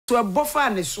to a buffer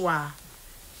and swa.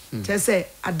 Just say,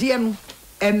 Adia no,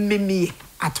 me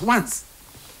at once,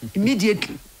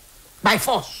 immediately, by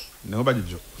force. Nobody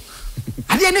joke.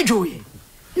 Adia no joy.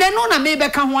 Nenona maybe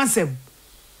can once him.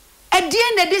 At the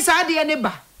end of this idea,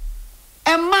 neighbor.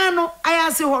 A mano, I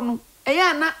ask you,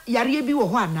 Ayana, Yaribi or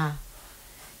Juana.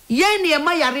 Yenny,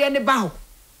 my Yari and the bow.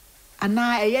 And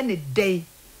now a yenny day.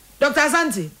 Dr.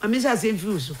 Santi, I miss us in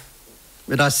Fuso.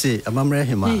 But I say, a mamma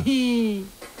him.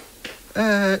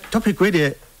 Topic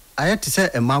ready. I had to say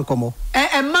a man come on.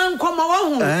 A man come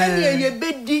on, and ye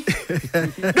beddy.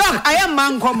 Dog, I am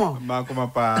man come on. Man come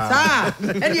up.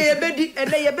 And ye beddy,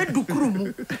 and they bed do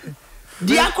crum.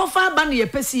 The aquafa ban ye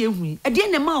pessy we. A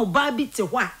dear ma baby to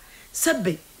what?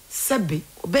 Sebbe,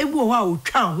 baby, wow,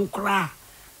 chow who cry.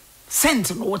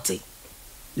 Sent water.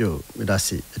 Yo, but I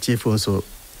say, a chief also.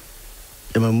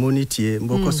 A monity,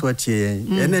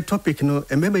 Mokoswati, and a topic no,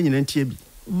 a member in TB.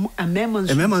 A member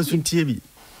in TB.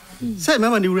 Say,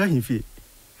 Mamma, you were in fear.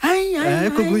 I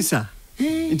could win, sir.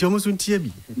 It's almost in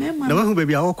TB. No one who may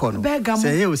be our corner.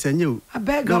 Say, you send you. A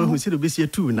bag who said to be here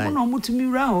too, now. No, to me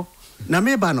row.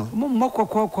 Namebano,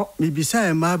 Moko, maybe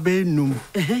say, my bay noom.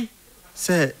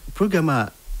 Say,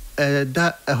 programmer,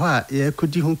 that a what, ye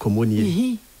could do home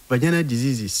communion. Vaginal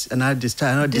diseases and I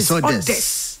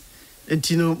disorders. And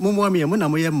you know, Mommy, and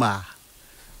Monamoya ma.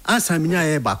 Answer me,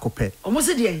 I bacope. Almost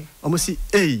a day. Almost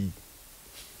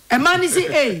a man is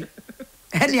a.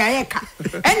 Any ayaka.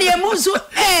 Any amuso,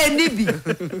 nibi.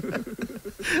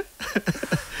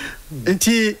 And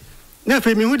he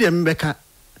never me with him, Becca.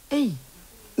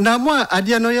 Now, more, I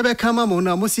dare know you become a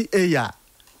mona, Mossy Aya.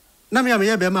 Namia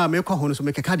may be my make a home to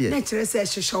make a cardiac. Nature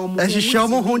says she shall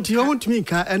more home to your own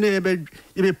minka and a bed,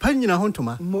 you be penny a home to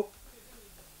ma.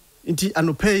 Inti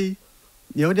ano pay,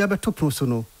 the other better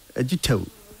personal, a detail.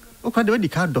 O can do the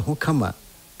card the whole camera.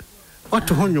 What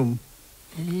to home?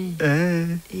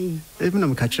 Even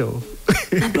I'm catch you.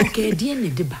 I don't care, dear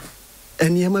Nediba.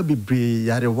 And you may be brave,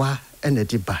 Yarewa and a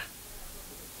dibba.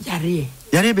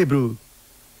 Yare be brew.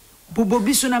 Bobo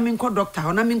bisuna minko doctor,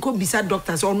 ona minko bisa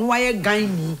doctors on wire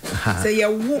gynae. Say ya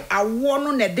wo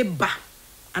awo na de ba.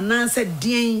 Ananse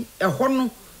den hono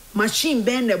machine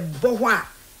ben na bo ho a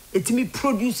etimi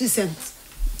produce scent.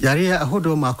 Yare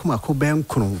ahodo makoma ko ben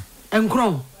kron.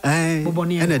 Enkron. Bobo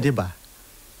ne na de ba.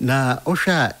 Na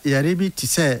osha yare bi ti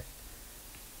say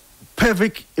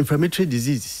pelvic inflammatory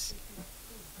disease.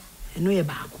 Eno ye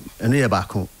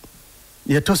baako.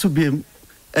 Ye toso bi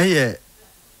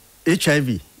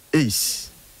HIV. Ace.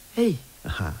 Hey.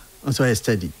 Also I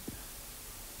study.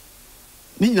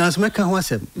 Nina smeka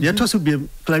wasem. Ye toso bi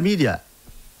chlamydia.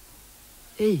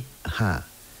 Hey.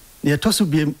 Ye toso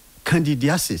bi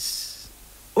candidiasis.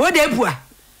 O de bua.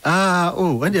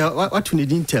 What you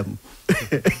need in term.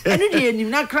 Enu de nim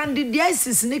na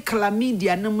candidiasis ne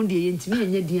chlamydia na mu de yentimi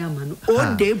enye di ama no.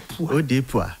 O de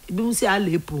pua. Ebi mu se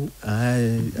alepo.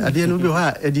 Ade no bi ho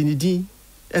a edinidin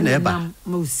e na eba.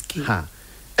 Muski.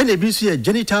 And a busy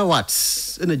genital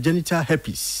warts and a genital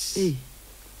herpes.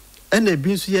 And a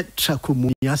busy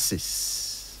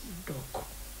trichomoniasis.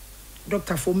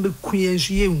 Doctor from the Queen's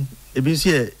you. A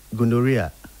busy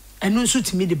gonorrhea. And no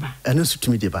suit me deba. And no suit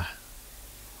me deba.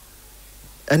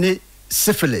 And a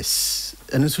syphilis.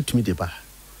 And no suit me deba.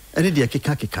 And a dear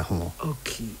kikaki home.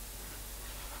 Okay.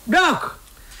 Doc.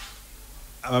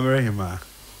 I'm very hima.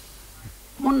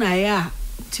 Monaya,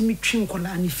 Timmy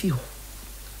Trincola and if you.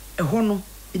 A hono.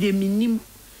 Ide minim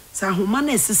sa homa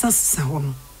na esesa sesa ho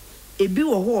no ebi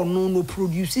wo ho no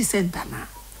produce center na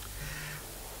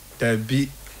there be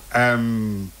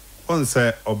on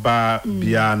say oba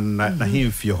bia na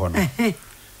himfie ho no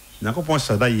nakopon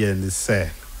shada ye ni say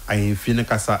ahimfie ne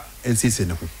kasa ensese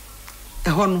ne ho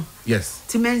ho no yes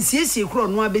ti mensiesie kro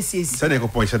no abesiesie say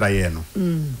nakopon shada ye no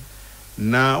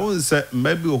na on say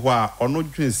maybe ho a ono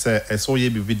dwen say eso ye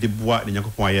bibi de boa ne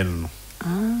nakopon aye no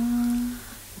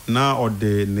na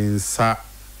ode ninsa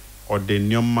ode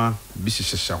nyoma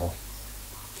bishishesha ho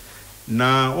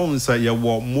na onsa ye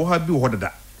wo moha bi ho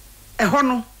dada ho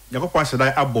no yakopwa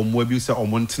shedai abom bi se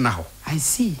omontena ho I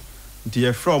see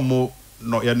the from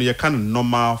no ye no ye kan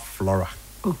normal flora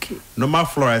okay normal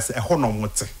flora is ho no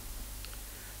mote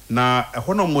na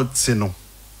ho no mote no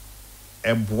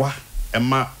eboa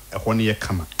ema ho ne ye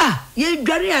kama ye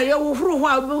dware a ye wo horo ho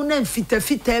a na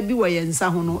fita bi wo ye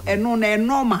nsa ho no eno na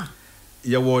normal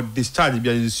ye wo discharge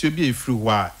bia nsuo bi efiri ho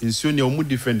a nsuo ne omu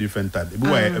different type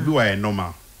ebi wa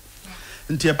normal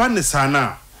nti e ba ne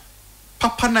sana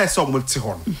papa na eso omu ti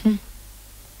ho no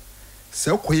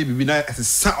se okoye bibi na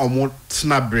esesa omu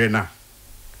tena bre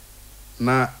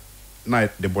na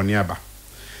de boniaba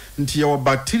nti ye wo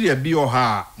bacteria bi o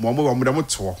ha mo mo da mo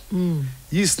to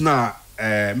yeast na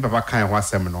mbaba kan ho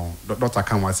asem no doctor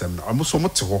kan ho asem no omo so mo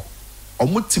te ho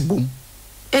omo ti bom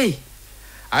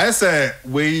I say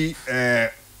we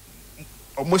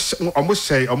almost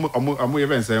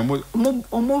even say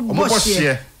almost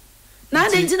share na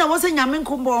de nti na wo se nyame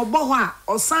nkombo obo ho a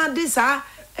osan de sa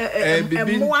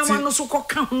mo amano so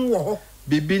koka ho wo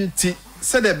bibi nti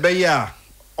se de be ya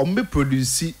omo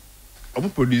produce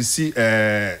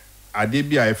ade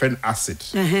bi a FN acid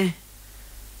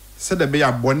se de be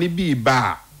ya boni bi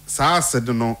ba sa acid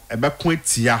no e be ko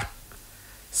atia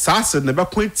sa acid ne be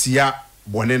ko atia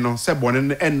boni no se boni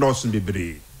no endorse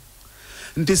bebre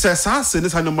nti se sa acid ne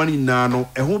sa no mani na no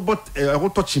e ho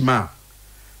tochima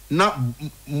na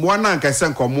mwana nka se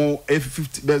nkomo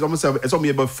 50 be almost so me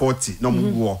about 40 no mo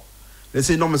wo they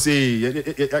say no me say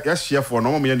ya share for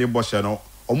no mo ye ne bo share no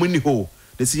omo ni ho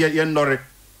they say ye ndore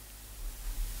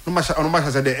no ma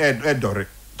say the dore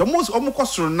the most omo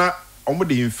kosoro na omo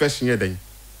the infection ye den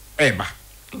eba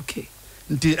okay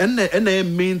nti ene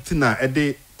main thing na e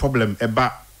de problem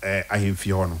eba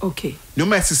ahemfie ho no okay no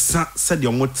ma sesa said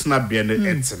omo tena be ne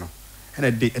ent no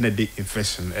ene de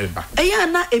infection eba eya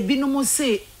na ebinom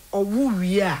say owo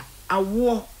wi a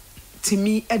awo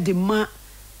timi edema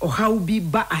ohaw bi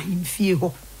ba ahemfie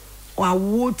ho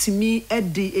awo timi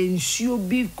ede ensuo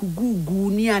bi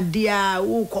kugugu ni ade a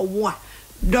wo kowo a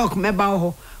doc meba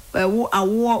ho wo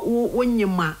awo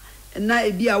wonyema na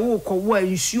ebi a wo kowo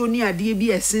ensuo ni ade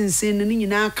bi esensen ni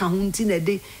nyina aka ho nti na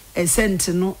de esent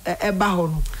no eba ho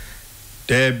no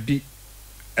debi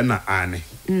ena ane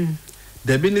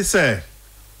debi ni say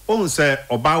on say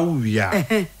oba wo wi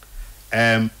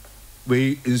a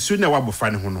we nsu na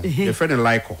wabofa ne ho no ye fe ne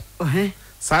like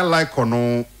sa like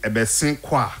no ebesen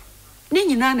kwa ni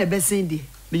nyina na ebesen die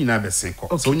ni nyina ebesen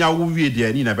kwa so nya wo wie die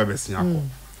ni nyina bebesen akọ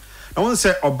na won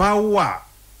say oba wo a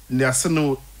ne ase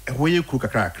no ehoye kru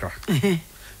kakra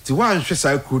ti wan hwe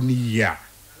sa kru ni ya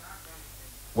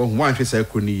won wan hwe sa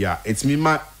kru ni ya etimi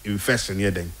ma infection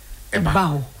ye den eba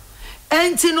ho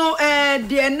enti no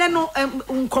de ene no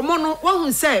nkomo no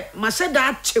won say ma hyeda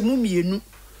achemu mienu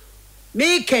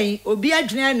me ken obi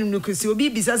adwene anu no kusi obi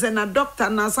bisa se na doctor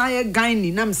na saye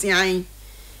gynae na mse an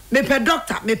me pe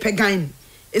doctor me pe gynae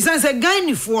esan se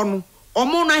gynae fo no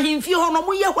omo na hemfie ho no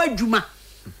mo ye ho adwuma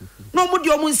no mo de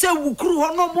omo nsa wukuru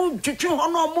ho no mo twetwe ho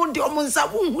no mo de omo nsa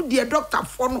wonhu de doctor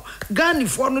fo no gynae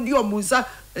fo no de omo nsa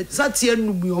satie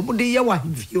numu omo de ye wa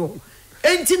hemfie ho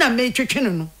enti na me twetwe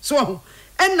no so ho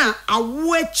ena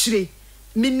awo akire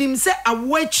minim se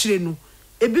awo akire no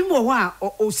ebi mo ho a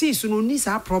o see so no ni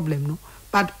sa problem no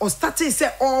but o start say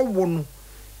all wo no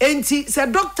enti se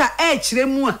doctor kire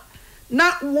mu a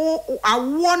na wo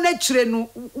awo na kire no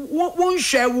won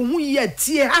hwe wo hu ye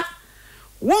tie ha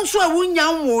won so a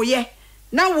wonya wo ye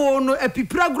na wo no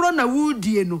epipra gro na wo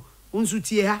die no won so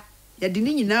tie ha ye de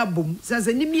ni nyina bom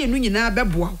sanse ni mienu nyina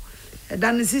beboa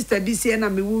dan sister bi se na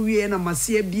me wo wie na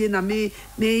mase bie na me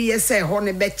ye se ho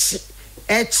ne bechi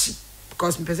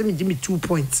because me pese me give me 2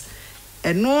 points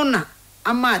eno na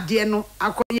ama de no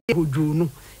akoye hodwo no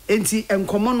enti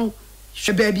enkomo no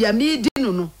hwe baabi a me di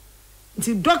no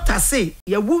nti doctor say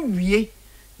ye wo wie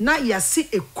na ya se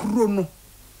ekuro no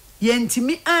ye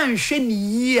ntimi anhwe ni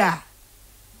yi a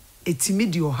etimi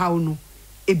di ohaw no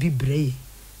ebibreye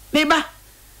meba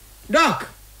doc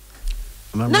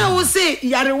na wo say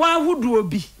yarewa hudu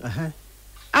obi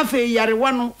afa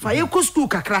yarewa no fa ye ko school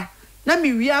kakra na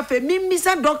mi wi afa mi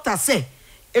misa doctor say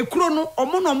ekuro no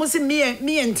omo no omo se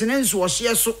me ntene nso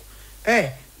ohye so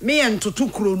me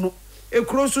ntoto kuro no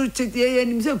ekuro so ye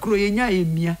nim se kuro ye nya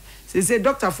emia se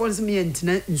doctor for se me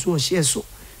ntene nso ohye so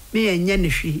me enye ne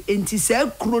hwe enti se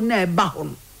kuro na eba ho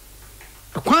no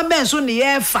kwa ben so ne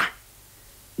ye fa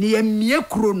ne ye mie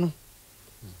kuro no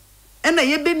ena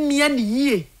ye be mia ne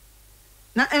yie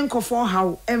na enkofo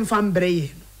hawo emfa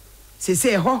mbreye no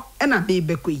se ho ena me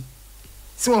bekoi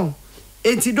so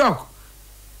enti doc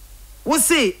wo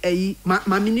say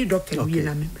ma mini doctor wi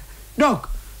na me doc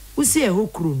wo say ho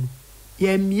kuro no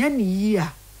ya mia ne yi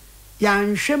a ya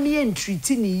nhwem ye entreat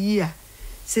ne yi a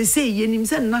se ye nim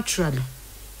se natural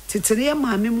tetere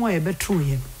ma me mo e beto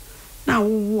ye na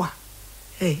wo a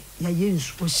ya ye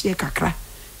nsu o hie kakra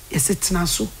ye setena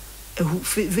so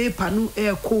vapor no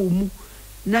ko mu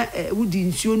na wudi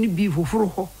nsuo ni bi foforo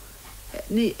ho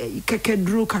ni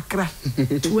kakaduro kakra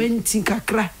 20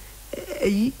 kakra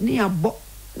ni abo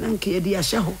na nke ye di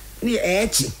ahye ho ni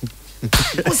echi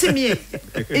o se mi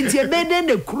enti e beden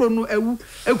de kuro no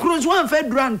ekuro so anfa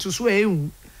durant so ehu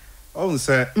on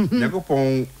se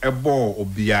yakopon ebo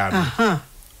obiara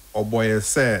oboye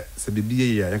se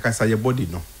bibiye ya yakasa ye body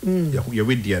no ye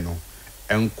wedie no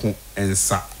enko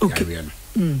ensa yare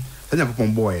no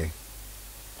yakopon boy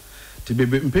ti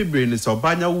bebe mpebre ni so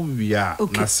banya wo wia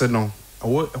na se no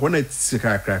when it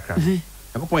kra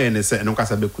akopon ye ne se no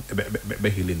kasa be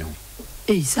hili ne ho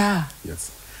sir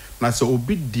yes na so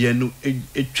obi de no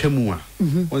etwamu a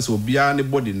won se obi a ne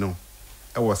body no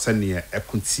e wo se ne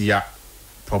ekuntia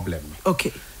problem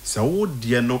okay so wo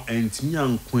de no entimi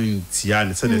ankuntia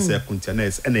ne se ne se ekuntia na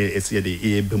e na ese de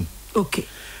ebem okay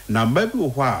na mba bi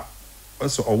wo a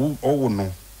so owo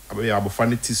no abe abofa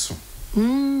ne ti so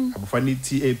abofa ne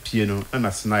ti apie no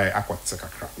na se na akote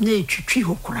kakra na etwitwi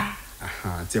hokura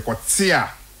aha ti akote a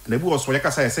na bi wo so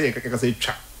yakasa ye kasa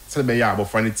etwa se be ya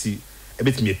abofa ne ti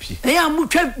ebetimi apie ya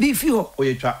mutwa bi fi ho o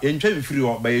ye twa ye ntwa bi firi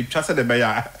ho ba ye twa se de be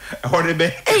ya ho de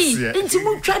be nti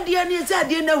mutwa de ne se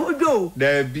ade na hodwo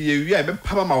da bi ye wi a be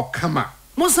pama ma o kama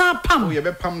musa pam o ye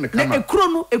be pam ne kama na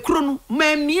ekuro no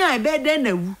ma mia e be de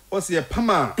na wu o se ye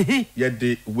pama ye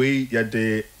de we ye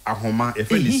de ahoma e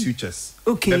friend sutures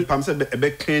okay be pam se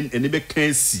be clean eni be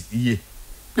clean si ye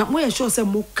na mo ye sure se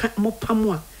mo pam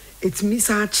a etimi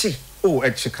sa ache o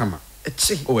eche kama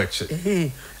eche o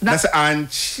eche na se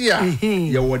anchia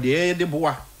ye wo de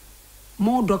boa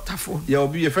mo doctor for ye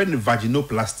obi ye friend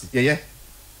vaginoplasty ye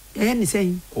ni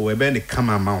say o e be ne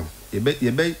kama ma o ye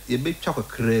be twa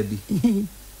kokra bi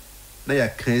na ya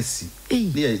kansi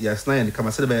ne ya sna ya ne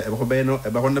kama se be be no e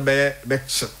be ho ne be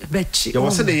che ye wo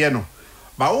se de ye no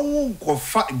ba wo ko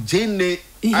fa jene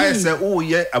ai se wo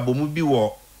ye abomu bi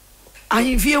wo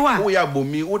ahimfie wa wo ya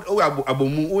abomi wo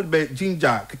abomu wo be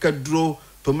ginger kekaduro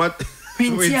tomato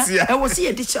wintia e wo se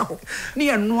ye di cha ho ne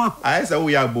ye no ai se wo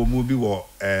ya abomu bi wo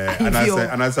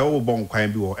anasa wo bon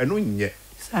kwan bi wo eno nye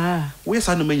sa wo ye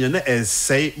sa no menya na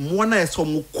esei mo na eso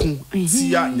mo ku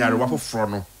tia nyarewa foforo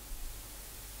no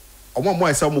omo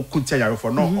esa mo ku tia nyarewa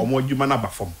foforo no omo adwuma na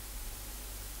bafom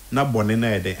na bone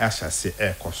na ede ahyase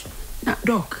ekoso na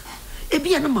doc e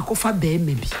bia na makofa be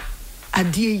ma bi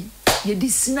ade ye di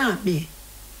sina me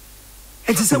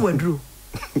e ti se waduro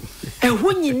e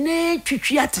ho nyine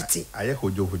twitwi atete aye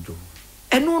hojo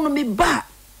eno no me ba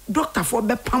doctor for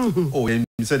be pam ho oh ye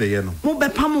mi se de ye no mo be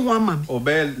pam ho ama me o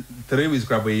be 3 weeks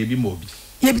crab ye bi mo bi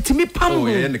ye bitimi pam ho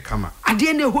ye ne kama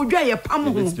ade ne hodwa ye pam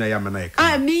ho bitimi ya mana ye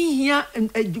kama mi hia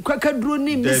kwakaduro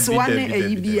ni miswa ne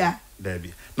ayibia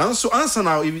dabi nanso ansa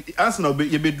na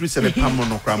ye be dru se be pam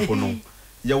no krampo no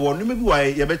ye wo no me bi wa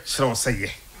ye be kire o se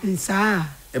ye nsa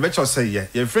ye be kire o se ye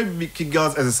ye free big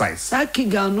girls exercise sa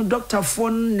kigal no doctor for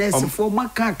nurse for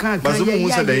maka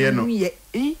ye no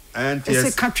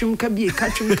ese katwum kabie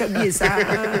sa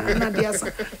na dia sa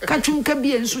katwum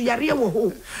kabie nso yare wo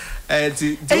ho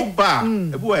ti ba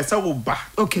e bo esa wo ba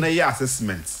na ye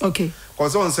assessment okay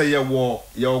cause on say ye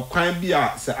kwan bi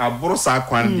a se aboro sa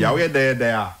kwan bi a wo ye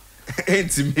dey a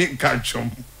enti me katwum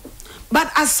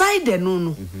but aside the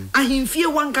no ahimfie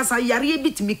wankasa yare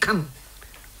bitimi kan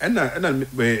ena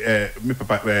me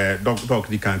papa doc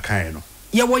di kan no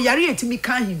ye wo yare etimi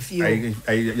kan ahimfie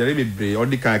ai yare bebre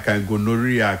odi kan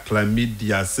gonorrhea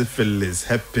chlamydia syphilis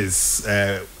herpes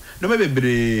no me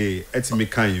bebre etimi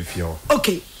kan ahimfie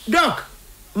okay doc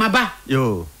maba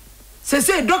yo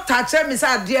say doctor tell me say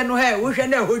ade no he wo hwe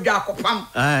na hodwa akopam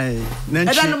ai na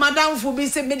nchi eda no madam fu bi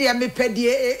say me de me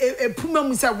pedie puma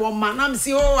mu say wo ma na me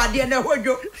say o ade na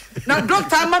hodwo na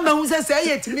doctor mama hu say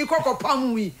yetimi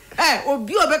kokopam wi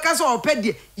obi obeka say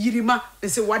opedie yirima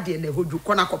say wade na hodwo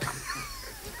kona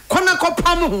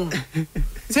kopam ho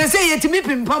say yetimi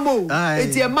pimpam o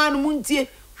etie man mu ntie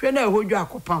hwe na hodwo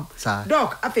akopam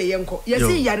doc afa yenko ye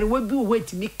say yare wa bi wo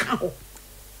etimi ka ho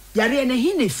yare na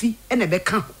hi na fi na be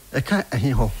ka ho eka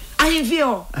ahin ho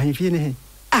ahimfie ne he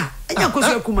enya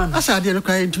akosu akuma no asa ade no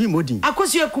kai ntumi modin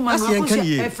akosu akuma no akosu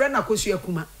e friend akosu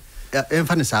akuma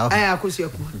emfa ne sawo akosu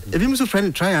akuma ebi muso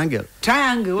friend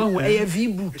triangle wo e V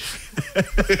boot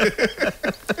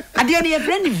ade ne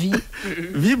friend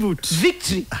V boot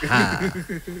victory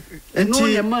no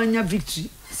ne manya victory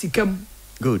sikam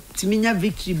good timinya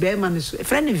victory be man so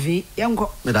friend V yenko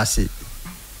me da se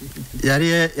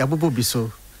yare yabobo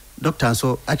biso doctor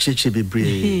so acheche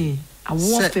bebre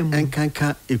awofem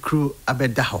enkanka ekru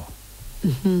abeda ho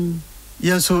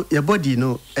yenso your body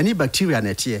no any bacteria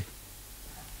na tie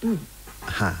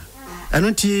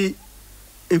anunti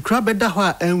ekru abeda ho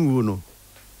a enwu no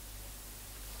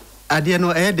ade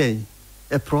no eden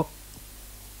epro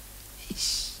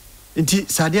nti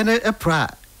sade no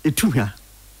epra etuhwa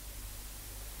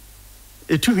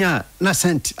na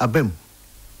scent abam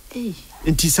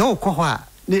nti se okọ a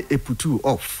ne eputu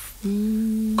off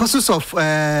causes of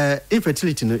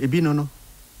infertility no ebi no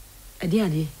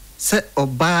ade se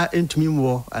oba entumi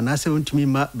wo anase ontumi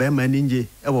ma be ma ninje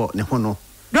ewo ne ho no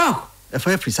doc e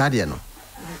fa frisade no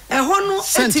e ho no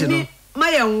entimi ma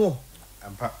ye nwo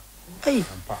ampa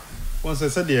Once I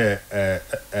said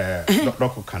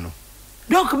Dr. Kano.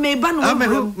 Doc may ban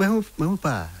me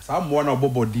pa. Someone of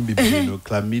Bobo Dimbi,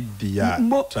 chlamydia,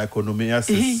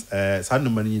 trichomoniasis,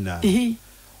 Sandomanina.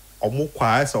 Or more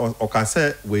quiet or can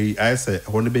say, we I say,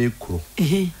 Honey Crew.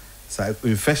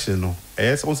 Infection,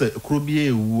 as also a crubie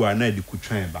who are not the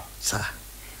Kuchamber. Sir.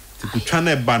 The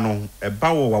Kuchane Banon, a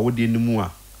bow, I would in the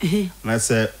moor. And I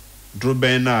said,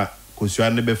 Drobena, because you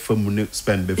are never from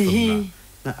spend before.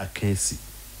 I can't see.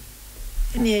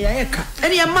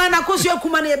 Any man, of course, your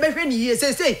command a better years.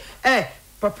 Say,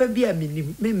 Papa be a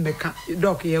minimum, make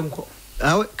dog uncle.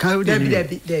 How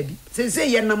Debbie. Say,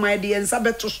 you're my dear and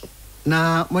Sabatos.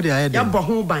 Now, what I had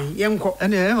done, young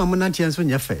and I'm not chance when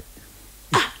you're fed.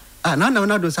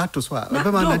 No, those are to swap.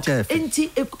 Ain't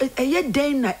a yet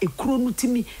dana a croon to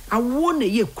me. I won a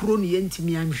year crony and to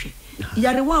me, I'm sure.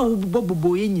 Yarawa Bobo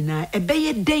Boyina, a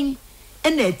bay dane,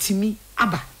 and a Timmy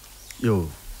Abba. Yo,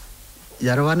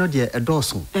 Yarawa dear a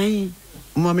dorsal.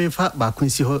 Mammy fat back when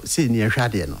she say near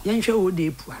Shadiano. Yan show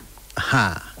deep one.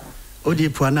 Ha! O dear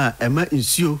Puana, Emma in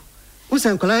Sue. Who's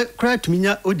uncle cried to me,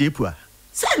 O dear Pua.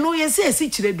 Say no, yes,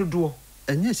 situate the door.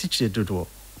 And yes, situate the door.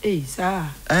 Eh, sir.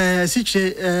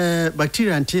 Situate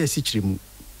bacteria and tear citrium.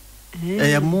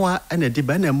 A more and a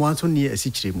deband and one so near a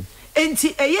citrium. Ain't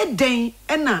a yet dane,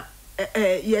 and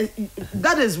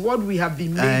that is what we have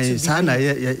been made to be. Sana,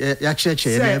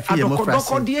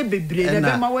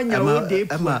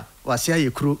 Emma was here,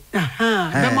 you crew.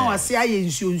 Emma was here in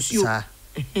Shun.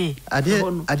 I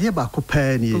dear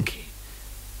Bacopenny. Okay.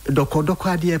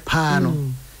 Doco dear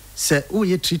pano. Say, oh,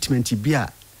 your treatment beer,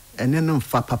 and then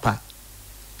for papa.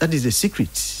 That is the secret.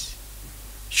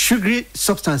 Sugary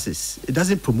substances, it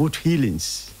doesn't promote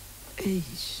healings.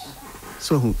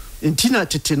 So, in Tina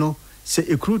Titino, say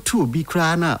a crew too be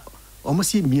crying out, almost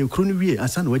see me a crony and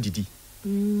son, what did he?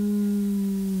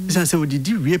 So, did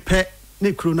you repair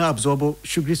ne crona absorb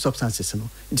sugary substances? No,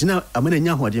 it's now a man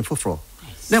young one for fraud.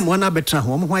 Then one betra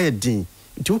home, why a dean,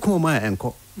 to call my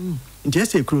uncle.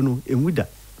 Just a chrono in Wida.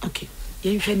 Okay.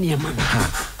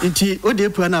 Inti o de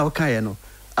pua na o kan no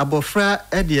abofra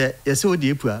e de yese o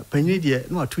de pua panyi de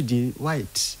na to din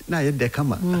white na ye de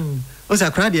kama o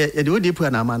sakra de ye de o de pua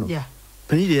na ama no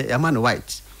panyi de ya ma no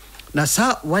white na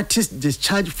sa what is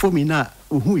discharge for me na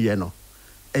ohu ye no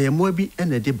e mo bi e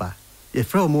na de ba ye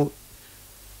fra mo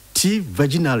T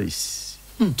vaginalis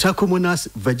Trichomonas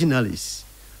vaginalis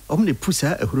omne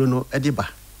pusa ehuro no e de ba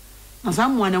na sa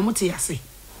mo na mo te yase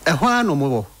e hwa no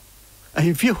mo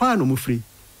ahimfie hwa no mo free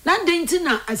na denti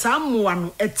na asammoa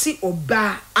no eti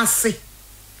oba ase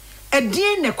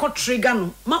edin ne kotrega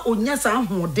no ma onya sa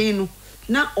ahoden no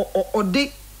na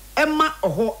ode ema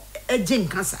oho eje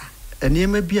nkasa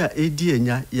enema bia edi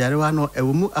enya yarewa no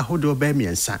ewmu ahodo ba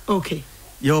miensa okay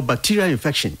your bacterial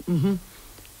infection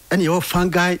and your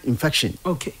fungi infection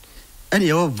okay and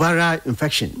your viral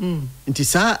infection nti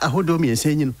sa ahodo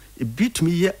miensa nyi no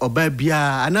ebitumi ye oba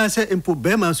bia anase empo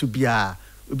ba man so bia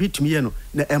obitumi ye no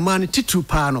na ema no titu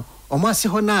pa no omase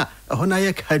ho na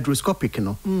ye hydroscopic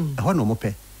no ho no mo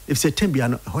pe if say tembia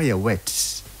no ho ye wet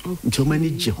nti o mani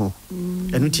je ho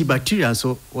enu ti bacteria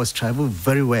so was travel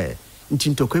very well nti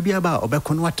ntokwa bia ba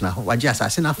obeko no watena ho waje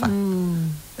asase na fa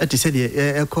eti say de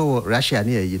ekọ Russia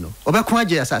na yi no obeko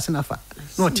waje asase na fa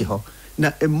no ti ho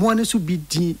na emo ne so bi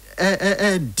din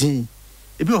din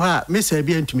ebi ho ha mesa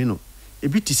bia ntumi no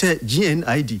ebi ti say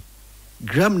GNID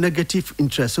gram negative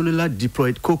intracellular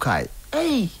diploid cocci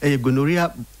a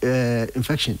gonorrhea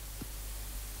infection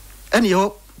and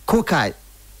your cocci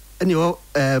and your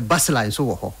bacilli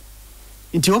so ho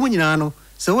nti wo nyina no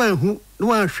se wa hu no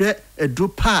wa hwe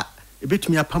adropa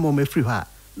ebetumi apamo ma free ha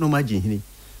no ma gihini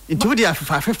nti wo dia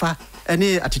fefa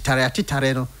ene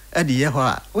atitare no e de ye ho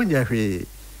a wonya hwe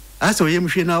aso yem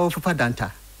hwe na wo fefa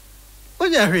danta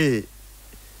wonya hwe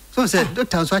so se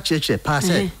doctor so acheche pa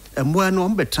se emwa no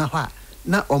mbetra ho a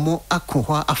na omo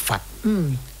akoho afa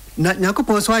na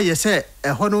nyakopon so aye se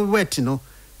eho no wet no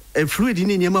fluid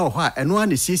ni nyema ho a eno a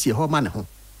ne siesie ho ma ne ho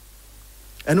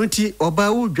eno nti oba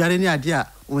wo dware ni ade a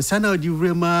onsa na odi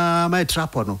wrema ma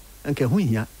trapo no nke ho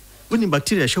hia woni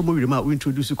bacteria hwe mo wirema we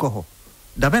introduce ko ho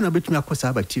da ba na betumi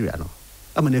akosa bacteria no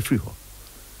ama na free ho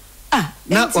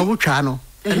na obo twa no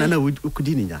na na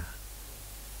ukudi ni nya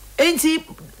enti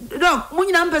dok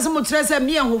munyina mpese mo trese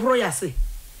me enhohoro yase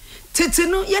tete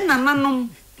no ye nananom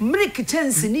milk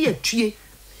chance ni yatue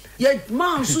ye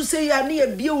man so say ya ni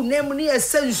ebie nem ni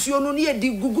esansuo no ni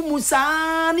edi gugumu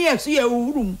saa ni eso ye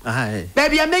wurum ba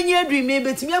bia menye adui me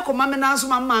betimi akoma me na so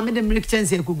mama me de milk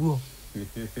chance akuguo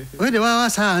we de wa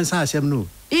sa ansa asem no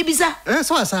ibisa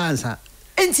so asa ansa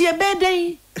enti e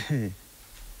beden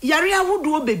yare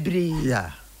awodo bebre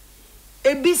ya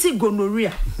ebisi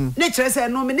gonorrhea ne kire say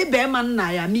no me ne be man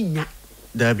na ya me nya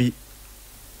dabi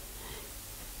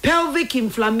pelvic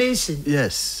inflammation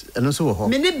yes and so ho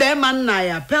me ne be man na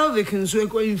ya pelvic nso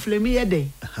e inflame ye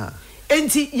den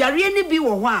enti yare ni bi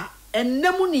wo ho a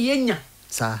ennamu ne yenya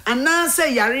sa ana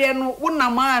say yare no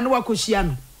wonam a ne wakohia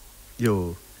no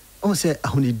yo on say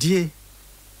ahonidie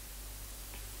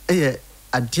eye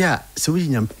adia se wi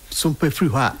nyam so pa free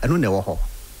ho a eno ne wo ho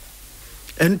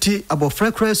enti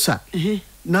abofra kresa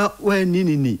na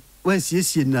ni wan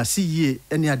siesie na siye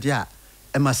ene adia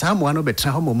e masamo no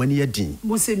betra ho momani yadin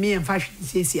mo se me en fashion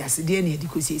siesie asede ne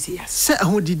ediko siesie as se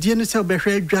ahodidie no se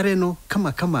obehwe adware no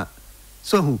kama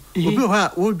so hu obi ho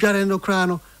a wo dware no kra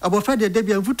no abofra de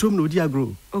bia mfutom no odi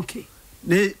agro okay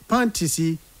ne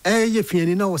pantisi ye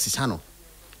fiani na wosisa no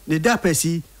ne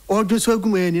dapasi ojo so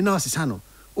agumani na wosisa no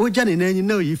o jane na anyi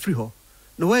na oyi free ho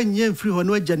no wan nye free ho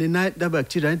no jane na da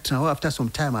bacteria entra ho after some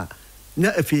time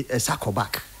na afi sako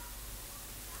back.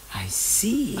 I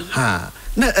see. Ha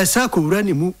na sako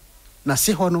urani mu na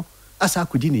se ho no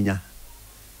asako di ninya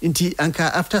nti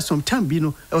anka after some time bi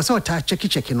no e was ta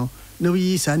check no na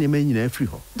wi sa ne man nyina free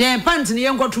ho den pant ne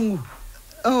yenkotungu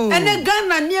oh ene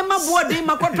Ghana niema boarding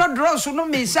makoto draws no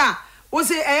me sha wo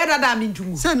se dada mi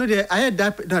ntungu se no de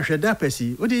ayeda na hweda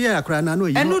pasi wo de ye akra na no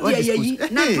yi no de yi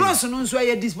na draws no nso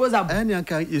ye disposable ene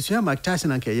anka yesu ma tax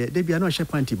na anka ye de bia no hwe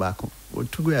panty baako wo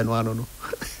tugu ya no ano no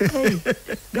hey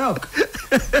doc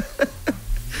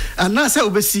ana se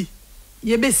obesi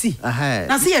ye besi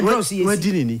na se ye draws ye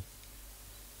wadi ni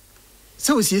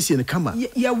se wo siesie ne kama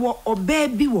ye wo oba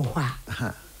bi wo ho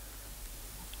a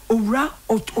owura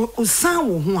o san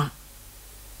wo ho a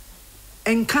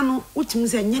enka no utimi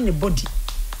se nye ne body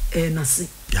na se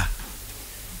ya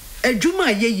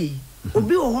adwuma yeye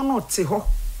obi wo ho no te ho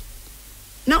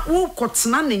na wo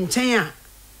kotena ne nchen a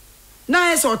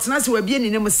na ese otena se wa bie ni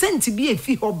ne mo senti bi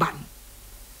efi ho ba no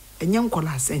enye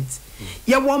nkola senti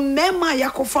ye wo mema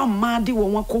yakofa made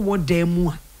wo wako wo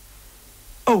damu a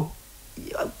oh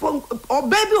o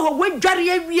baby ho we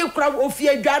dware awie kura ofi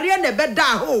adware na be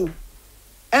da ho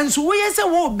enso wo ye se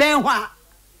wo ben ho a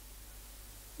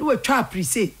no we twa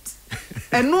appreciate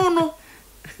eno no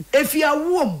efi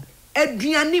awom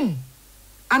aduanim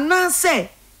ana se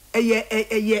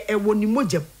eye ewo ni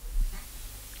mojem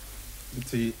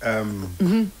nti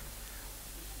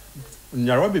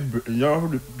nyaro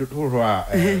ho a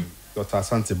Dr.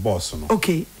 Asante boss no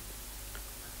okay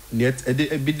net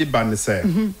bi de ban se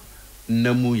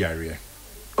namu yare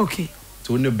okay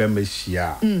to ne be ma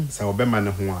hia sa wo be ma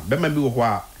ne ho a be ma bi wo ho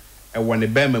a e wo ne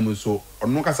be ma mu so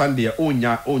ono kasa de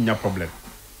onya problem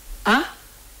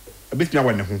obetimi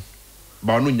awo ne ho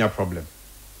ba ono nya problem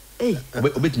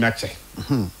obetimi ache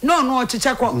no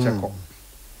chechako cheko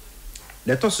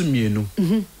le to so mienu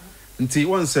nti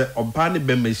won se oba ne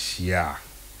be ma hia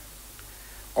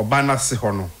oba na se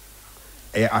ho no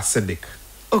e acidic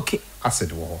okay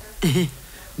acid wo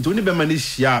nti oni be ma ne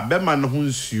hia be ma no ho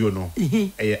nsuo no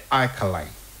e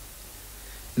alkaline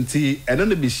nti eno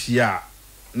ne be hia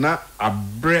na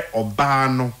abre oba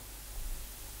no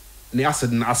ne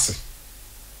acid na ase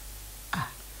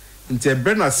nti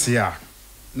ebre na se a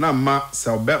na ma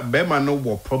se be ma no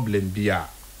wo problem bi a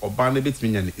oba ne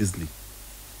betimi nya ne easily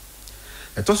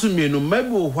etosu mienu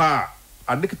mabu ho a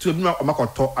adeketu bi ma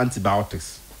omakoto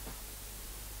antibiotics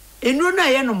enuro na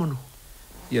ye no mo no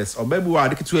yes obabu wa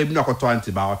adeketu bi na koto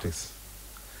antibiotics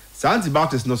sa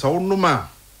antibiotics no so no ma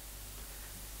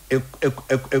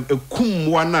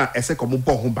kumwa na ese ko mo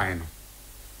bo ho ban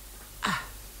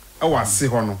no wa se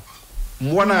ho no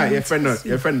mo na ye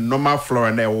friend normal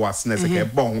flora na wa se na ese ke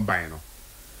bo ho ban no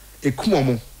ekumo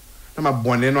mo na ma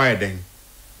bone no ayeden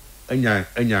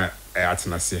anya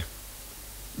atenase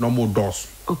no mo dos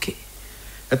okay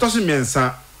etosu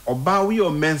miensa oba we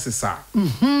your menses a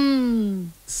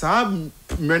sa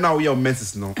mena we your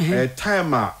menses no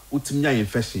time a utimnya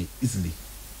infection easily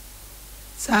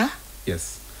sa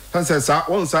yes sa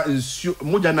one sa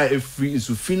moja na every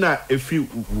isufina every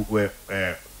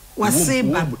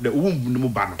waseba the womb no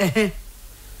ba no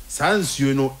sa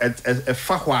nsuo no e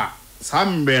fa ho a sa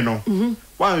mbe no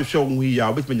wan hwe wo hi a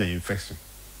obetmenya infection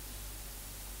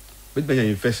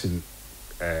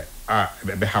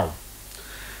be how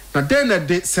na den na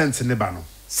de scent ne ba no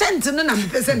scent ne na me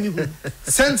pese mi hu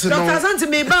scent no Dr. Asante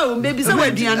me ba o baby se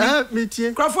waduane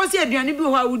metie crofo se aduane bi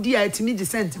ho a wodi a etimi de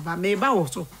scent ba me ba wo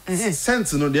so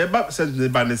scent no de ba scent ne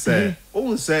ba ne se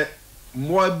o se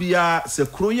mo bia se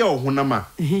kro ye ohunama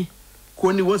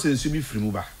ko ni wo se nsu bi firi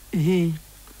mu ba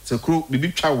se kro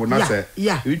bibi twa wo na se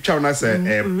bibi twa wo na se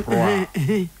pro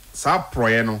sa pro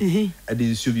ye no e de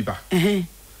nsu bi ba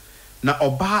na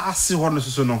oba ase ho no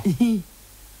so no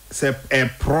say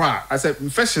pro I said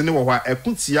infection no wa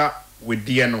ekutia with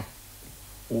the no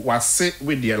was sit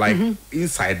with the like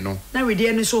inside no na with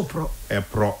the so pro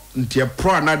ntia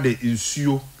pro na de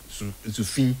nsuo so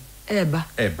fin eba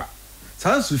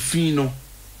saa so fin no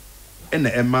na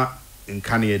ema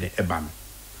nkane de eba no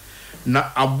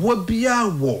na aboa bia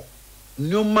wo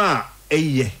nyoma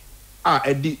eye a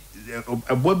edi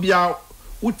aboa bia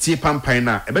utie pampan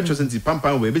na ebetwo senti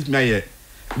pampan we ebetumi aye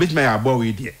aboa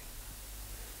we die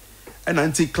and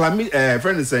anti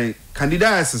friend say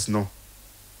candidiasis no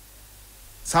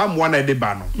some one at the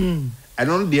ban I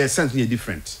don't the sense is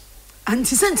different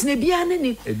anti sense ne bia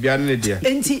ne dia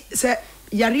anti say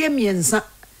yare miensa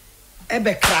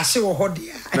ebe crash wo ho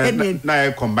dia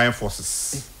na combine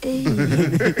forces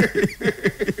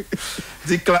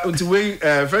the way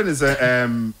friend is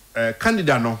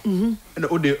candida no and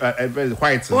ode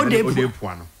white ode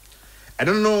puano I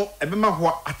don't know ebema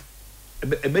ho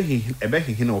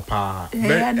ebe no pa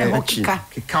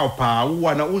kika pa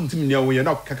wo na untimi ne wo ye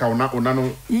na kaka wo na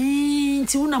no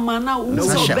nti una mana wo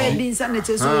so bedi nsa na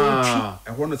che so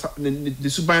e ho no the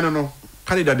suban no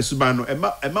candida the suban no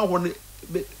ema ho no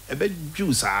ebe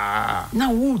juice na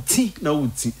wuti na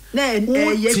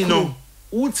ye no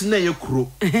wuti na ye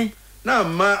kuro na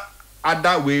ma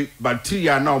ada we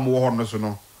bacteria na omo ho no so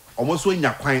no omo so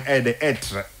nya kwan e de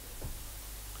etre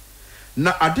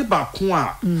na ade ba ko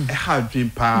a e ha dwen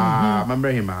pa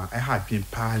mamrehima e ha dwen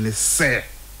pa le se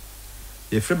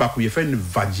ye fre ba ko ye fre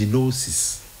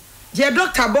vaginosis je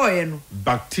doctor boy no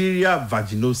bacteria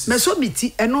vaginosis me so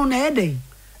miti eno na e den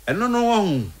eno no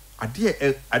wo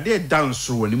ade dance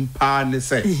woni pa ne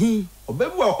se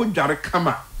obebu a ko dware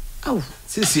kama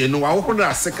sisi no wa wo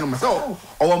na se kama so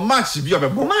o match bi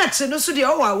obebo match no so de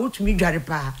o wa wotumi dware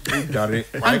pa dware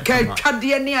anka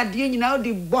twade ne ade nyina o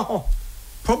de bo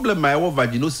problem my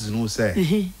vaginosis no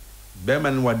say be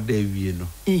man wa da wie no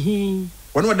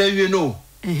won wa da wie no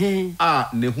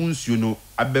ne hunsuo no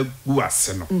abegu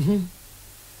ase no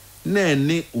na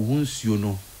ne hunsuo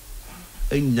no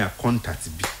enya contact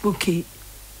bi okay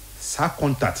sa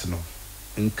contact no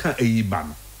nka eyiba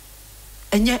no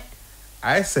enye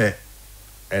I say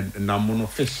namono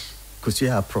fish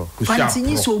kusia pro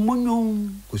fantinyi so monyo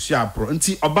kusia pro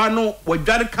nti oba no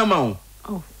wadware kama o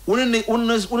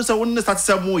wone start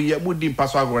say mo ye mo di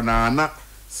paso agro na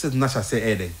sit na sha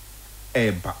say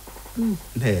eba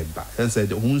say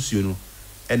the hunsuo no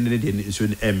ene de nsuo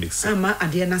no mix ama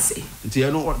ade na say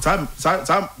nti no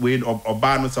sam we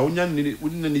oba no sa wonya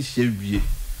ni hye wie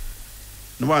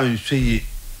no ma hwe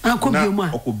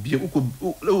okobie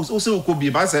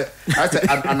okobie ba say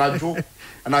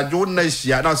anajo na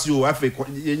hia na so afi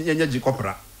yenya ji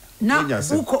kopra na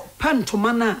uko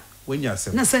pantoma na wenya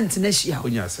asem na sent na hia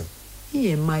wenya asem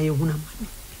ye maye huna ma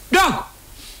dog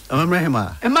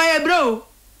amamrehima maye bro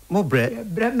mo bre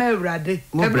ma urade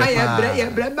maye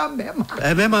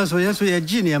bre ma so yeso ye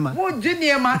genie ma mo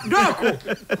genie ma dog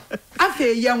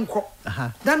afi ye nko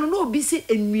dan no obi se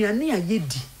enuane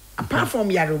ayedi apart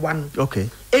from yare one okay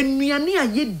enuane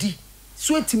ayedi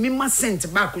so etimi ma sent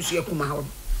ba ko so yakuma ha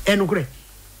eno kure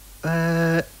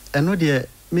eno de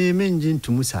me menjin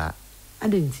tumusa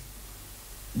adenti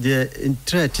de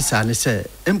interest sa ne se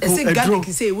empo edro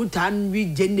se say wutan wi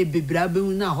jenne bebra be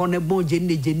na ho ne bon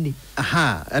jenne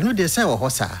aha eno de se wo ho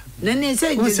sa ne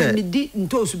se jenne di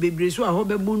ntosu bebre so ho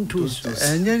be bon ntosu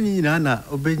enya ni na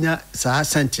obenya sa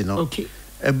senti no okay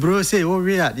ebro se wo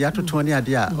wi a de atoto ne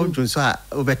ade a odwun so a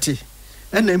obeti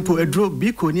ena empo edro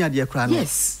bi ko ni ade kra no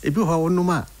ebi ho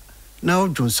wonuma na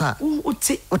odwun so a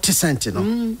oti senti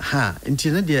no ha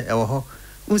nti ne de e wo ho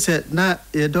unse na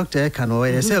doctor ka no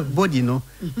e say body no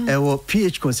e wo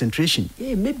pH concentration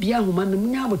maybe ahoma no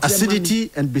nya abotre acidity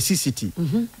and basicity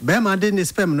be ma de ne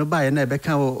sperm no ba ye na e be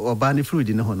ka oba ne fluid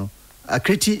ne ho no a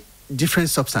create different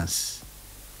substance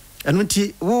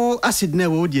anunti wo acid na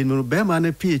wo die no be ma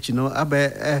na pH no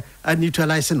aba a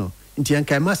neutralize no nti an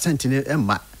kai ma sentine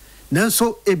emma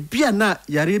nanso ebia na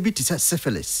yare bi ti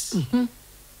syphilis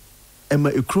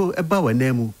emma ekro eba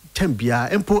wanamu tambia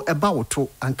empo eba woto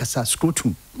ankasa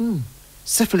scrotum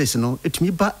syphilis no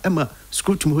etumi ba ema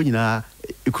scrotum ho nyina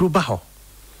ekro ba ho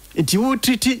nti wo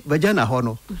treat vagina ho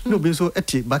no no bi so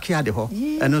eti backyard ho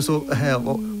eno so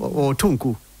o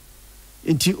tonku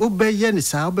nti obeye ni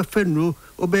sa obefenro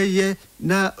obeye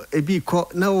na ebi ko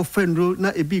na ofenro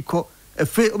na ebi ko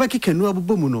efe obekekenu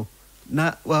abubomu no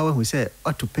na wa hu se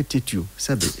autopetitio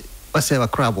sabe wase wa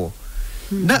crabo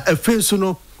na efe so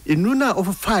no enu na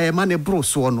ofafa e ma ne bro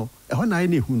so no e ho na ai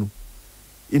na ehunu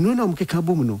enu na omkeka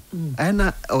bomu no ai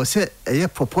na o se eye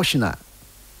proportional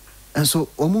enso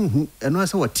omunhu enu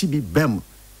ase wa TB bem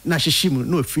na hyehyimu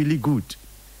no feel good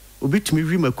obitumi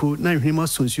rimako na hwema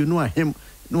sonsuo no ahem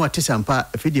no wate sampa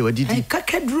afidi wadidi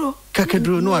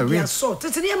kakaduro no awe so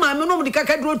tete ne maame no de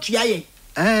kakaduro tua ye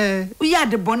we ya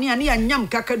de boni ani ya nyam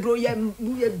kakaduro ya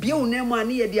biu na mu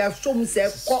ani ya de asom se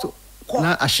ko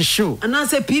na ahihyew ana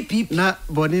se pp na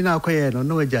boni na akoye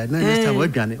no wagya na next time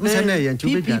wadwane wo se na ye ntu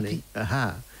bedwane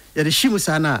aha ya de shimu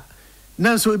sana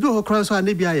na so ebi ho kran so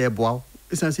anebia ye boaw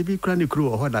isanse bi kran ne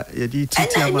kuro ho da ye di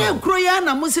titia ma enya kuro ya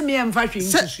na musi me mfa hwe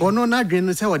nsusu ono na adwen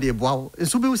no se wo de boaw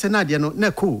nso bi wo se na de no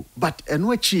na ko but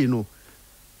eno achi no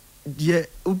de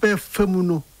ube famu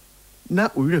no na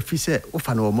owira fi se wo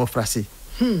fa na wo mofrase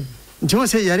nti wo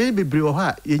se yare bebre wo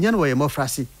ha ye nya no wo ye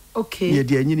mofrase okay ye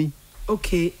de anyini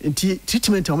okay nti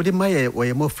treatment o de maye wo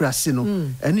ye mofrase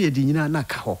no eno ye di nyina na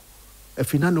ka ho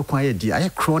afina no kwa ye di aye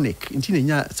chronic nti ne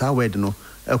nya sa word no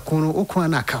kono okwa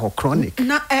na ka ho chronic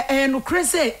na no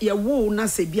krese ye wo na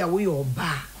se bia wo ye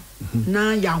oba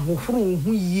na ya hohoro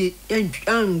hu yie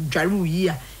dware yi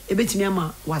a ebetimi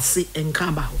ama wase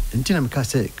enka ba ho nti na meka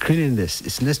say cleanliness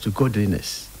is next to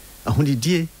godliness ahudi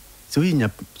die so yinya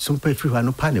sompa free ho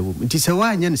no pa na wo nti se wa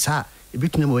anya ne sa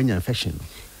ebetumi ama wanya infection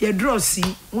ye drosi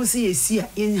musi yesi a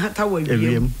yen hata wa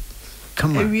wiem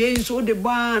kama ewie so de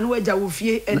ba na waja wo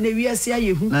fie ene wiase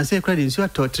ayehu na say credit nso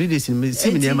ato 3 days in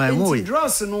see me my mo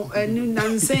dross no eni na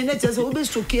nsen na chese wo be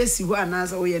soki esi ho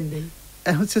anasa wo yende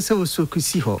ho se wo soki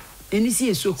si ho eni si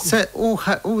esoku se o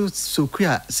soku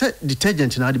a se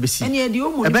detergent na de be si eni e de o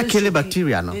mo be kill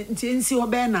bacteria no nti ensi ho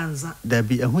be nanza da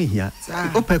bi ho hia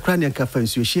o pe kra ne nka fa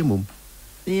nsu hie mom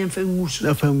ne yemfa nguso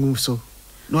na fa nguso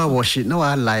no a wash no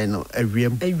a line no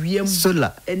awiem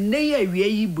solar enne ye awie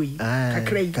yi boyi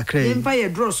kakrai yemfa ye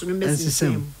dross no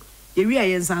mesisem ye wi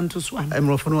aye santo so an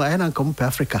emrofo no aye na nka mo pe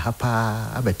Africa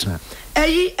hapa abetra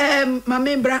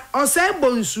mamembra osai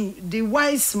bonsu the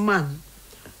wise man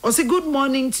say good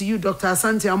morning to you Dr.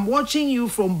 Asante. I'm watching you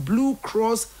from Blue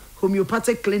Cross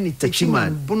Homeopathic Clinic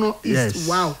Techiman Bono East. Yes.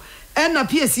 Wow. And a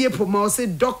PSA promo say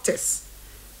doctors.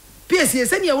 PSA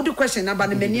send you the question about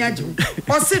the many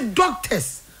or say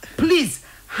doctors, please,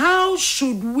 how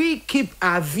should we keep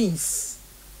our veins?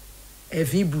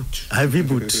 IV boot.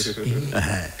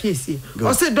 PSA.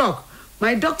 Or say doc,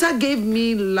 my doctor gave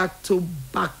me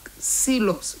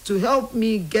lactobacillus to help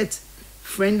me get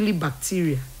friendly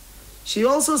bacteria. She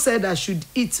also said I should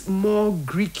eat more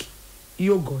Greek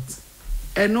yogurt.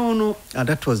 No. And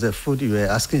that was the food you were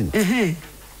asking. And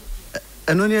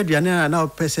only aduane na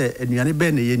pese aduane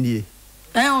be na ye nie.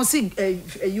 I see a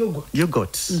yogurt.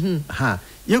 Yogurt.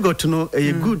 Yogurt no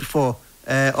good for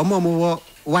omo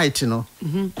white no.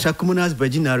 Trachomonas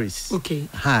vaginalis. Okay.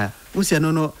 We say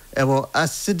no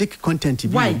acidic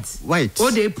content bi. White.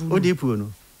 Odepu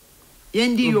no.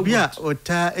 Yendi yogurt. Bia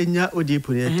ota enya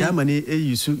odepu ne ta mani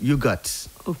use yogurt.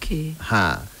 Okay.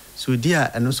 So dia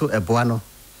eno so eboa no.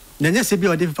 Na nya se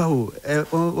bia ode fa ho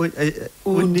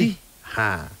odi.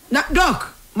 Na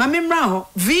doc, mamemra ho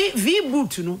v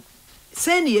boot no.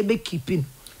 Say na ye be keeping.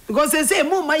 Because they say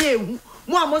mo ma ye hu.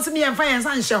 Mo amosi me enfa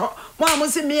yensa nhye ho. Mo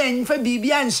amosi me enfa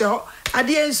bibia nhye ho.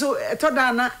 Ade enso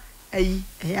etoda na ayi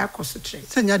akosotre.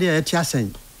 Se nya de eti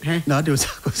asen. Na de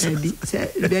usakoso.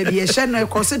 Baby ye hye na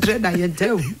akosotre da ye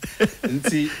ntaw.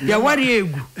 Nti ya wari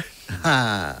egu.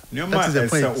 Nyoma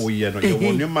esa oye no ye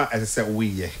wonyoma esa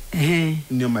oye.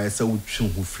 Nyoma esa wotwe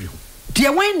ho firi ho. De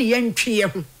wan ne ye ntwe ye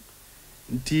ho.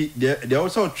 Nti de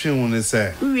also twe ho ne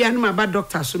se. We anu ma ba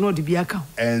doctor so no de bi aka ho.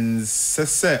 En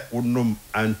se wonom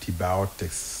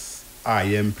antibiotics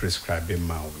I am prescribing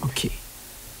ma wo. Okay.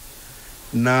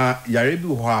 Na yare bi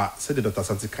ho a se de Dr.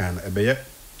 Asante kan e be ye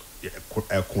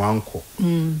ekwanko.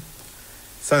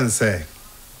 Sanse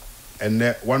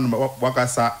enne one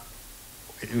wakasa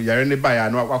yare ne ba ya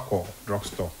no wakọ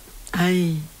drugstore.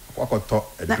 Ai. Wakoto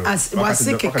edro.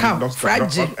 Wasike cow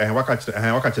fragile.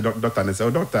 Wakache doctor ne say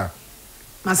doctor.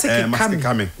 Masike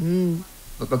coming.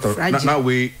 Doctor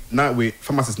na we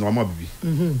pharmacist no ma bibi.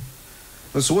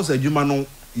 So what's adwuma no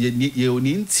ye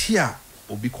oni ntia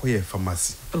obi koye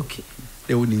pharmacy. Okay.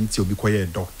 Le oni ntia obi koye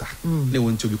doctor. Le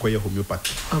oni ntia obi koye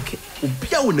homeopathy. Okay.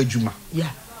 Obi a wona adwuma.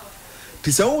 Yeah.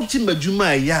 Tisa o ti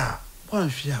madwuma ya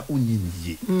wanhwe a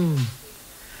onyinye.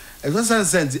 Ezo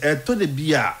sanse to de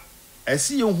bia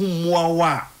esi ye hu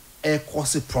muawa e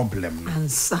cause problem no.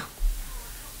 Ansa.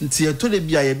 Nti to de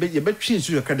bia ye betwe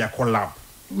nsu ye kada collab.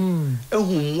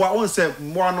 Ehu muwa won se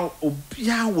muwa no obi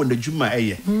a wona adwuma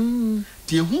eye.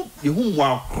 Ti ehu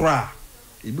muwa kra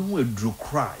ebi hu eduro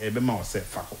kra e be ma o se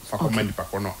fa command pa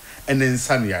kono enen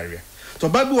san yare. So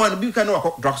baby one bi kan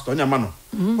wa drugstore nya ma no.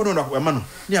 Kono ndo ma no.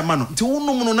 Nya ma no. Nti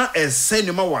wonum no na ese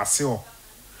ne ma wase ho.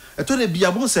 Eto de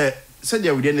bia bon se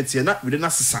dia we de ne tie na we de na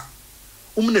sesa.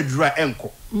 Na dura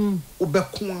enko. Obe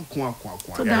kwa.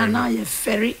 So da na ye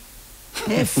ferry.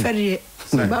 E ferry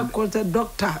Back was the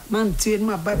doctor, man, tin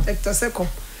my back doctor second.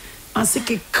 I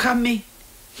say, come me,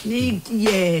 ye,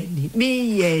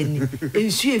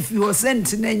 and she if you were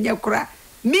sent in your cry.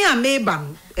 Me a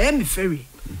Mayban, Emmy Ferry.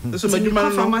 So my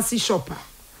demand pharmacy shopper.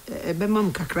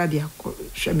 Bemam Kakradia,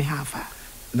 show me half.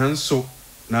 Nanso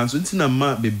ntina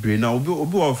ma bebre na obi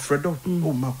ofred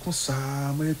oh makosa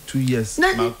ma 2 years na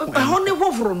honne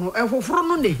hoforo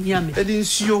no na hia me edi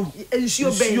nsuo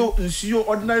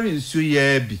ordinary nsuo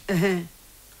ya bi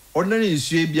ordinary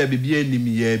nsuo bi a bibia anim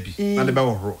ya bi na de be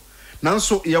wohoro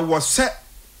nanso ye wo se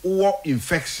wo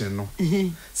infection no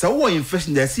se wo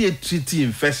infection dey say treat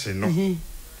infection no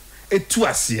etu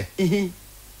ase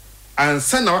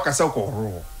ansa na wakasa ko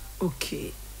horo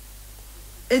okay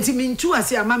enti mintu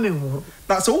ase ama me ho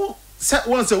na so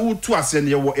once who to ase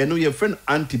ne wo eno your friend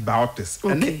antibiotics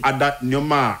and other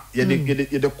nyoma ye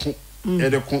de ko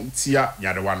tia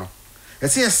yarewa no e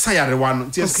se sa yarewa no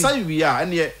ti sa wi a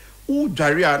ene u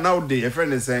dware a na wo de your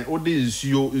friend say wo de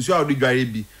nsuo a wo de dware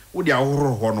bi wo de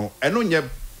ahoro ho no eno nye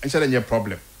ense na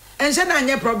problem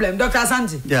Dr.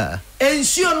 Asante yeah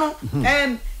nsuo no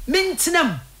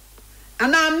mintinam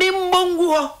ana mimbongu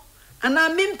ho ana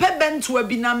mimpe bentu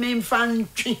bi na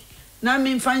mimfantwe na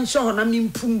mimfansho ho na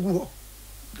mimpungu.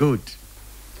 Good.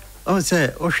 On say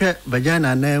ohwe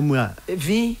vagina na mu a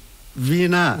v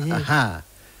na aha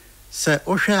say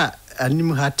ohwe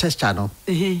anim ha texture no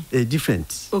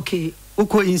different. Okay.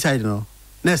 Uko inside no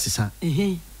na sisa.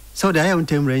 So there are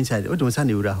temporary inside. O don sa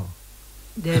na ewura ho.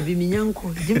 There be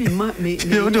minyanko. Jimi ma me.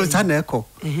 O don sa na eko.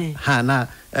 Ha na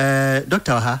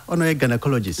doctor ha ono a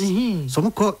gynecologist. So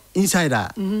mko inside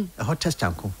a hot test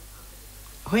chanko.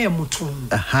 Hoye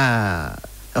mutum. Aha.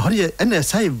 Hoye and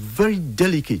say very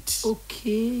delicate.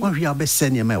 Okay. One we are be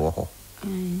senior me wo ho.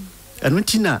 Enu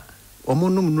tina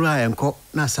omonum nura enko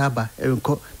na saba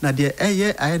enko na de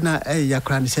eye aye na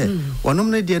yakra ne se onom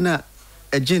ne de na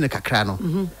eje ne kakra no.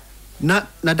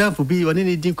 Na danfo bi woni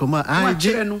ne din koma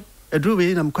aje no.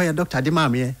 Edruwe na mkoya doctor de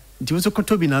maame nti wo so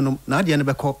kotobi na no na de ne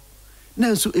beko. Na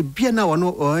nso ebia na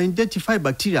wono identify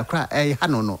bacteria kra ha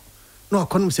no na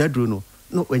okonom se aduro no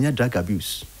wenya drug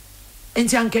abuse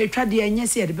enti anka etwa de enye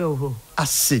se de be ho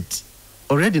acid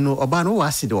already no oba no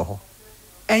acid wo ho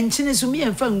enchine so me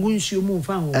emfa ngunsuo mu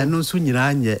mfa ho eno so nyina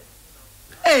anye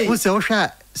wo se wo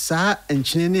hwa saa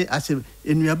enchine ne acid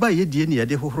enuaba ye die ne ye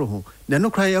de hohoro ho na no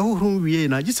kra ye hohoro wie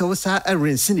na gise wo saa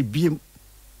rinse ne biem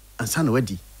ansa na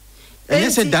wadi enye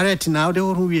se direct na de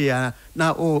hohoro wie ya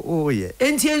na ye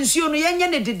enti ensuo no yenye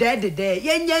ne dede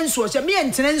yenye nsuo hye me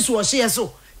entene nsuo hye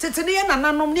so tetene ye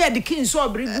nananom ne de kin so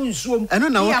obregu nsuom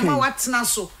ya ma watena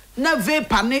so na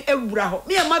vapor ne ewura ho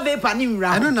me ma vapor ne nwura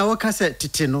ho ano na wo ka se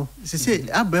tete no se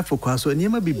abefo kwa so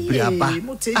niema bibiri aba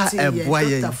eboa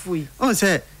ye on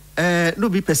se no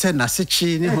bi percent na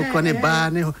sechi ne ho ko ne ba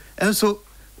ne ho enso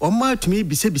o ma tumi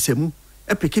bise mu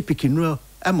epeke no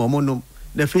ama omonom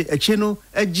na fe echi no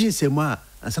agi nsemu a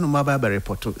ansa no ma ba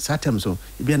report satem so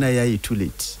bia na ya too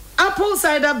late apple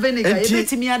cider vinegar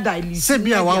ebetimi adilute se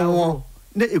bia wawo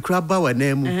na ekura ba wa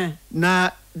na mu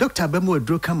na doctor ba mu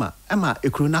aduro kama ama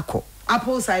ekuru nakọ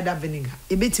apple cider vinegar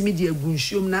ebetimi di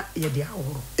agunsuom na ye di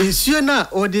ahoro ensuo na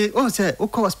odi o se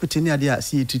ukọ hospital ni ade a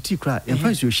si titi kura en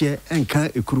fa hye enka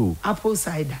ekuru apple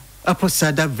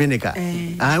cider vinegar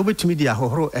obetimi di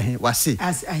ahoro wase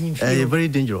very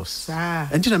dangerous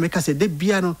and na make say de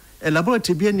bia no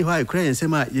laboratory bia ni ho ekura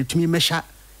yensema yetumi measure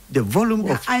the volume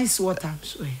of ice water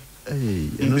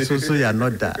no so you are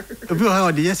not that if you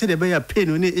how the yesterday be your pain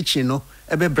no itching no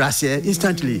ebe brase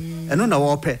instantly eno na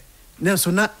wo pe na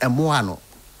so na emoa no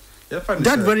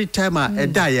that very time a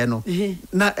die no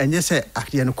na enye se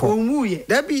akye no ko onwuye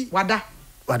da bi wada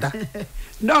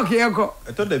dog ye ko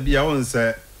eto da bia won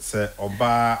se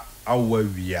oba awa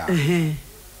wia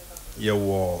ye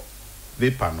wo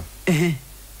vapor no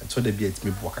eto da bia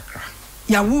etimi bo kakra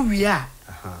ya wo wia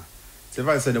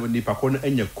Seven said that nipa kono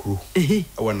enya kru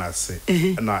wana se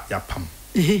na yapam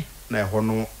na ho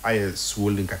no aye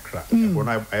swollen kakra ho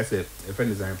no aye say e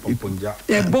friend is pomponja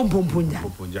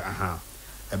pomponja aha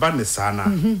e ba ne sana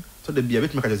so the bia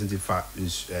bit make just fa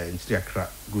ntiri akra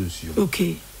gunsuo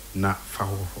okay na fa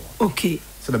ho okay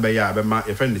so the bia be ma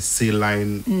e friend is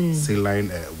saline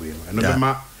way no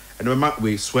and be ma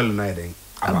we swell na den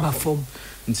abafom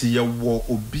nti ye wo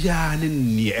obia ne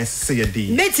ni ese ye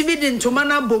dey metimi di ntoma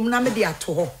na bom na me di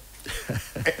ato ho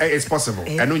it's possible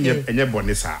eno enye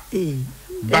bonisa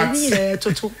but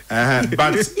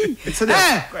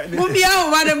mubia o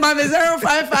ma de ma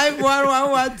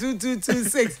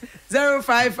 0551112226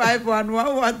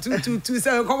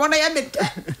 0551112227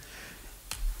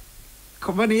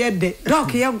 come on ye de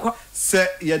dog ye nko se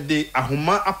ye de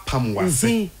ahoma apam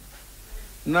wase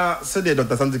na said the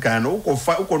Dr. Santika no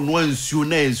uko no nsuo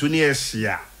na nsuo ne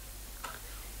ehia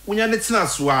wonya ne tena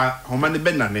so a homa ne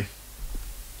benane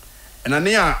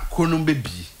enane a konum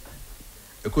bebi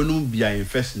ekonum bia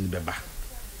infection beba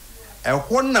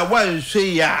ehwo na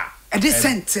wanhwe ya e de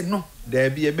sent no there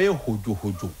be ebe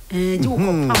hojo ji wo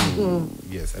pam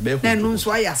yes ebe hojo na no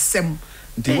so ayasem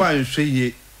nti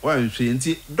wanhwe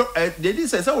nti they did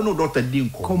say no doctor din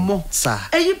komo sa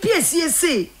you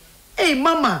PCC hey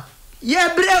mama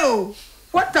yeah bro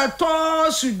what at all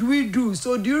should we do?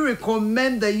 So do you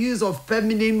recommend the use of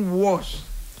feminine wash,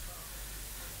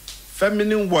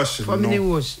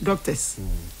 doctors?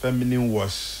 Feminine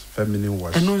wash.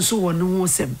 And also one who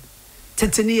sem.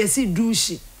 Tetani yesi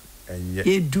douche.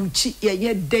 Ye douche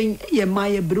ye den ye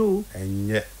my bro. And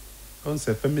yet, on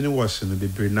say feminine wash no be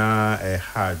brina a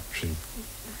hard drink.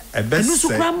 A best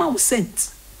say grandma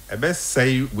sent. A best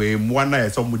say we mwana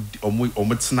is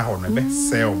omutsna ho na best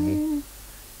say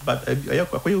but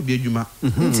akwai obi adwuma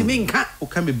ntimi nka o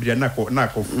kan bebre na ko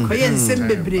koye nsem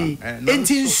bebre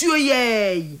enti nsuo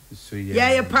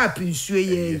ye pap nsuo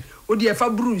ye o de fa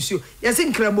bru nsuo ye se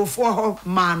nkramofo ho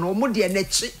ma no mo de na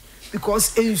chi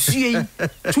because nsuo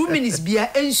 2 minutes bia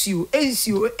nsuo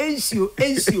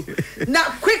na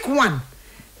quick one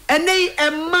enei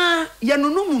emma ye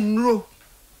nonum nnuro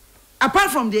apart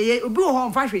from the ye obi ho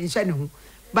mfa hwe nhyɛ ne ho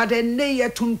but enei ye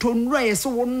tontonura ye se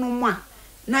wonnom a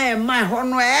na e mai ho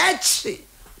no echi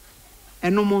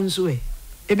enom nso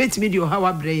ebetimi de oha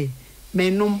wabre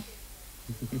menom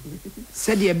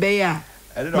said ye be ya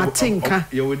matinka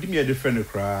you would me a different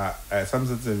cry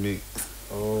something to me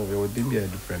oh you would be a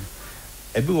different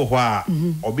ebi wo ho a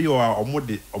obi wo a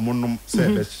omode omonom se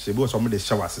be she bi wo so omode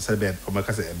shower se be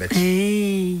omaka se ebe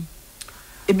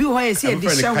ebi wo ha ye se e de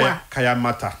shower kaya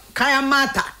mata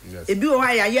ebi wo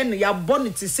ha ya no ya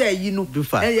bonnet se yi no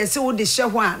ye se wo de hye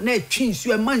ho a na atwi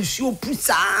nsu e ma nsu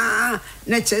pusa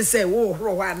na che se wo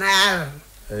horo ho na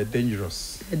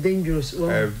dangerous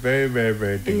very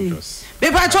very dangerous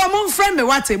be pa cho mon friend me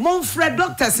wate mon friend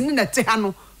doctors ni na te ha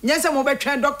no nyese mo be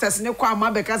twen doctors ni kwa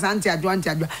ma be kasa anti adwo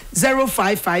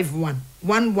 0551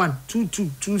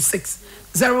 112226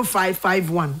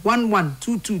 0551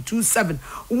 112227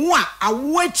 wa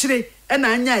awachire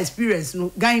na anya experience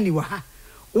no gan ni wa ha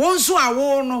wonso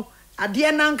awo no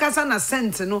ade na nkasa na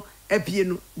sent no apie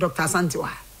no Dr. Santi wa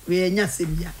we anya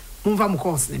sebia mumfa mo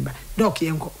course number doc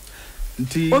yenko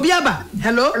nti obiaba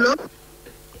hello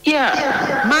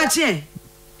yeah Martin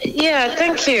yeah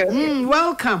thank you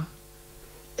welcome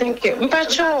thank you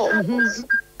mpacho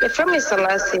the from is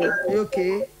Salasi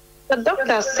okay the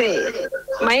doctor say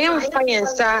my young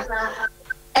fiancer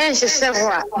and she said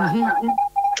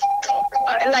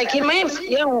like in my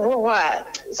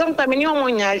sometimes you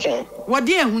want to what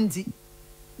dear hundi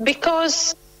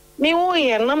because me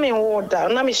woye na me woda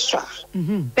na me swa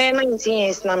be 19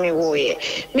 years na me woye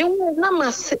me wo na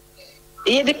mas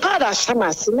ye the part of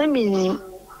shamas na me ni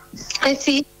and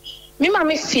see me ma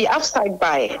me feel outside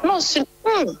by no so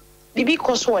bibi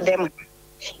cause for them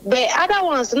but other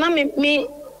ones na me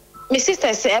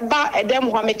sister say about them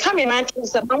who me come in 19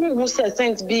 say who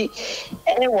sent be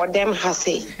what them has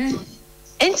say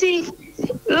and see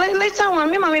later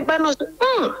one me mama ba no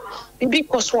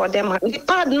because for them the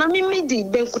pad na me di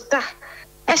benkuta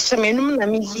eshemenum na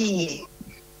me yi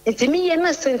enti me ye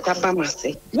na center ba ma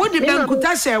say what the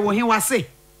benkuta share wo he wase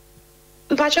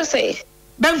mpacho say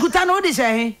benkuta no de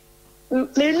share he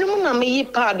menum na me yi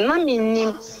pad na me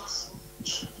nim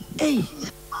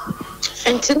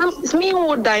enti na me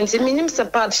wo dan enti me nim se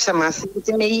pad shamase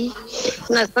enti me yi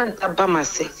na center ba ma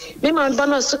say me mama ba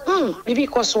no so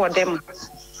because for them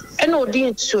and no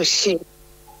didn't so she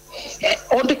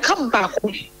on the come back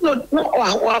no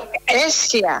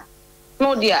Asia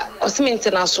no dia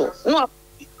osmentina so no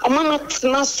amama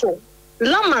tina so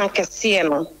lama kese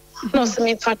no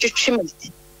semi fatwetwem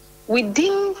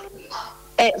within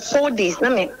 4 days na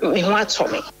me ho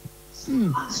atomi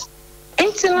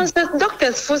incidents the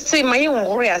doctors for say my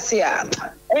worry asia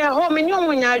ho me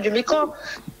nyo nya adwo because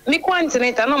me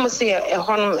quantity na no say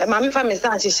ma me fa me say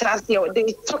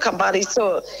they talk about it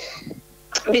so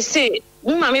we say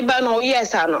mama ba no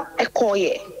yes ano e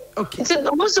koye okay so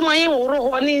almost my woro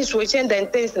ho ni switch and then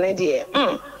things na dey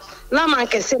la man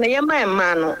kese na yema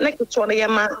ma no na kitwa na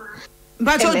yema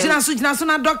but o jina so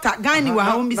na doctor guy ni wa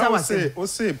ha mbisa wase o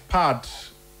say pad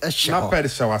na pad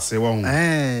shawase won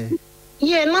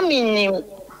yeah na me nim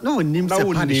no nim se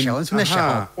pad shawase na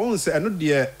shawa won say eno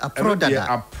de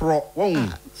apro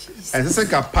won and say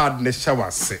ka pad na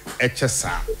shawase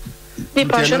echesa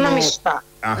people na me sta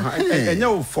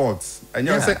enya fault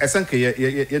enya say esenke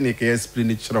ye ne ke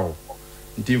explain chiro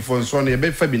nti fonso no ye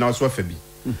be fa bi na so fa bi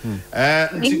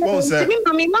nti won say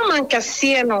me mama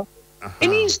nkase no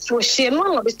any instruction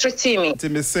no be treating me nti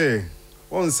me say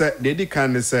won say the di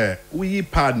kan say we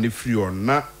pad ne free on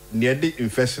na ne de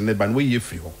infection ne ba no we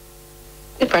free ho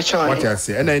what I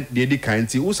say and the di kan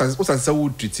nti usa say wo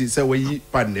treat say we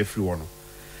pad ne free ho no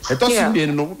eto so bi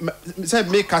no say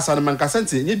make kasa no man kasa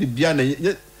nti nye bibia na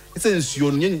say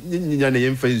nsuo nya na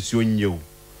yemfa nsuo nye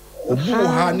obu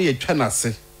ha na yetwa na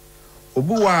se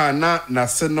obu wa na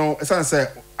se no esan say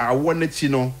awo na chi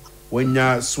no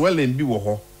wanya swelling bi wo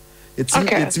ho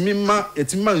etimi ma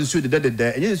nsuo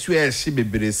de enye nsuo e hye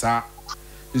bebere sa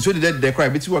nsuo de cry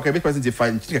beti wo ka beti percent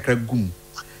fa nchi kakra gum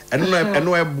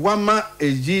eno e boa ma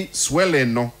eji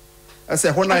swelling no ase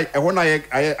hona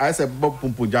I say bob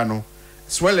pompoja no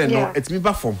swelling no etimi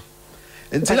ba form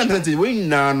until I'm saying we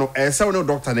na no e say no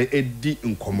doctor na edi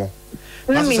nkomo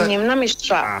na me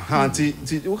stra ti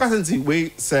we ka say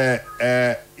we say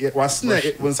wasna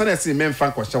wonsa na say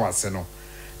memfa kwhye wase no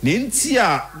ni nti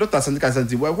a doctor sandika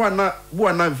santi we ho na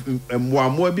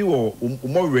muamoa bi wo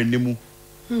umorwe nemu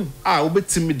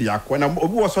obetimi de akwa na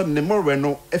obi wo so ne morwe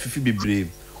no afifi bebre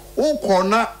wo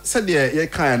na se de ye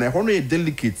kan na ho no e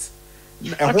delicate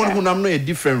ho hunam no e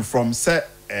different from say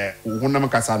hunam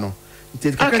kasa no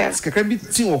nti kakra bi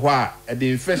tin wo ho a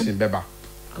the infection beba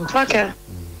okay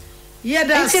yeah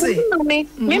that's it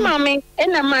me mama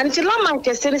ena man ti lama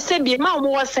kese se bi ma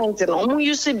mo wa sent no mo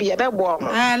use bi e be bo mo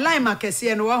lima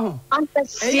kese no wa ho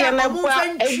kese na bo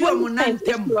e mo na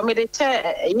ntem me de che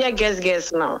ye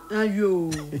guess now ayo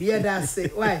yeah that's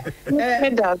it why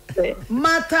that's it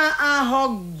mata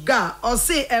ahoga o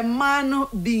se e ma no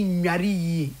bi nware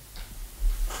yi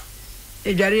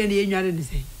edware ne enware ni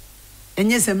sei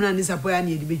enye semna ni sapoya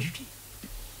ne edi bedwitwi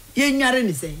ye nware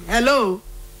ni sei hello.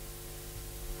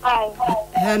 Hi.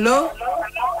 Hello.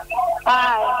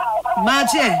 Hi.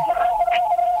 Mache.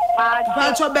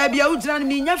 Pacho baby, I would run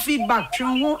me feedback.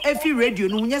 Tron every radio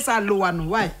no nya sa low one.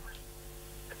 Why?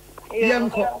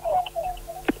 Yanko.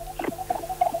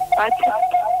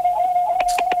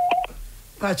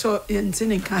 Pacho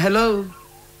Yantinika. Hello.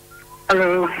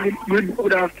 Hello.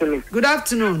 Good afternoon. Good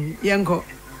afternoon, Yanko.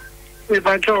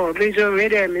 Pacho, please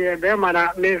read me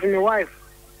my wife.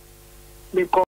 Because